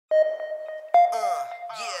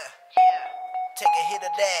hit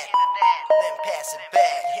of that, then pass it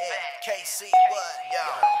back. Yeah, KC, what, yo?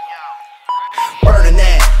 Burning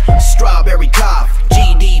that strawberry cough,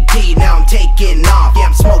 GDP, now I'm taking off. Yeah,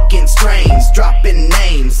 I'm smoking strains, dropping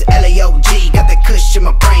names. LAOG, got that kush in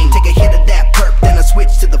my brain. Take a hit of that perp, then I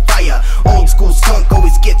switch to the fire. Old school skunk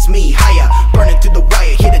always gets me higher. Burning through the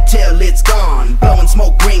wire, hit it till it's gone. Blowing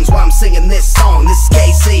smoke rings while I'm singing this song. This is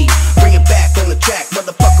KC, bring it back on the track.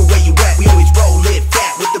 Motherfucker, where you at? We always roll it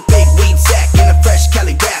fat with the big weed sack and the fresh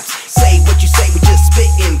Cali raps. Say what you say, we just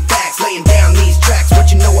spitting facts. Laying down these tracks,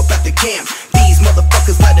 what you know about the camp. These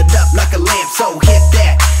motherfuckers light it up like a lamp. So hit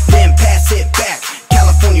that, then pass it back.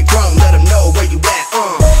 California grown, let them know where you at.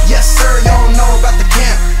 Yes sir, you don't know about the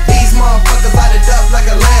camp. These motherfuckers light it up like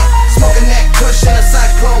a lamp. Smoking that kush and a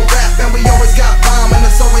cyclone rap. And we always got bomb and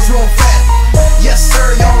it's always real fat. Yes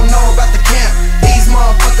sir, you don't know about the camp. These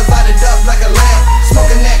motherfuckers light it up like a lamp.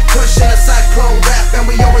 Smoking that kush and a cyclone rap. And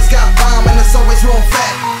we always got bomb and it's always real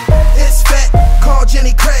fat. It's fat, call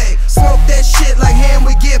Jenny Craig. Smoke that shit like ham,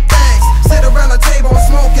 we give thanks. Sit around the table and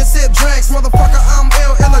smoke and sip drinks. Motherfucker, I'm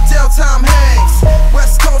ill, Del Tom Hanks.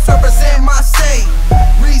 West Coast represent my state.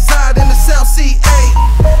 Reside in the South CA.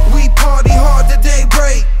 We party hard to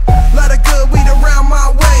daybreak. Lot of good weed around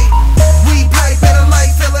my way. We pipe in the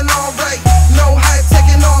light, feeling alright. No hype,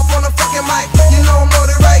 taking off on the fucking mic. You know I'm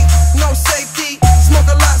loaded right, no safety. Smoke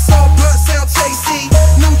a lot, so blood sound tasty.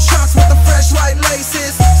 New trucks with the fresh white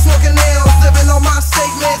laces. Smoking nails, living on my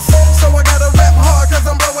statements. So I gotta rap hard cause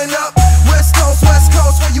I'm blowing up. West Coast,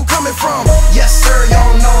 where you coming from? Yes sir, you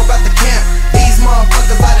don't know about the camp. These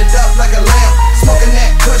motherfuckers light it up like a lamp. Smoking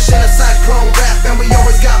that kush and a cyclone rap. And we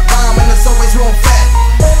always got bomb and it's always real fat.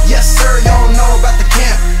 Yes sir, you don't know about the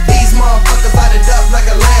camp. These motherfuckers light it up like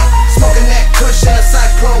a lamp. Smoking that kush and a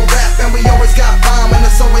cyclone rap. And we always got bomb and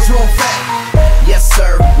it's always real fat. Yes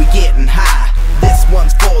sir, we getting high. This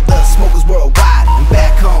one's for the smokers worldwide. And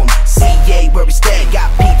back home, CA where we stay. Got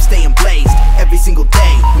peeps staying blazed every single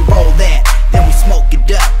day. We roll that, then we smoke it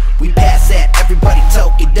up. We pass that, everybody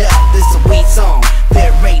toke it up. This is a weed song,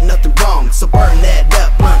 there ain't nothing wrong. So burn that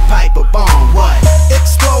up, blunt pipe or bomb. What?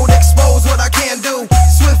 Explode, expose what I can do.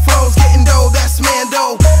 Swift flows, getting dough, that's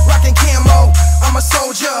Mando. Rockin' camo, I'm a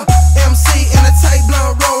soldier. MC in a tight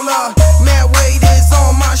blunt roller. Mad weight is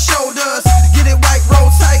on my shoulders. Get it right,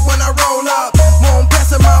 roll tight when I roll up. Won't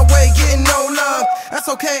pass it my way, getting no love. That's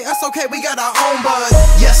okay, we got our own buzz.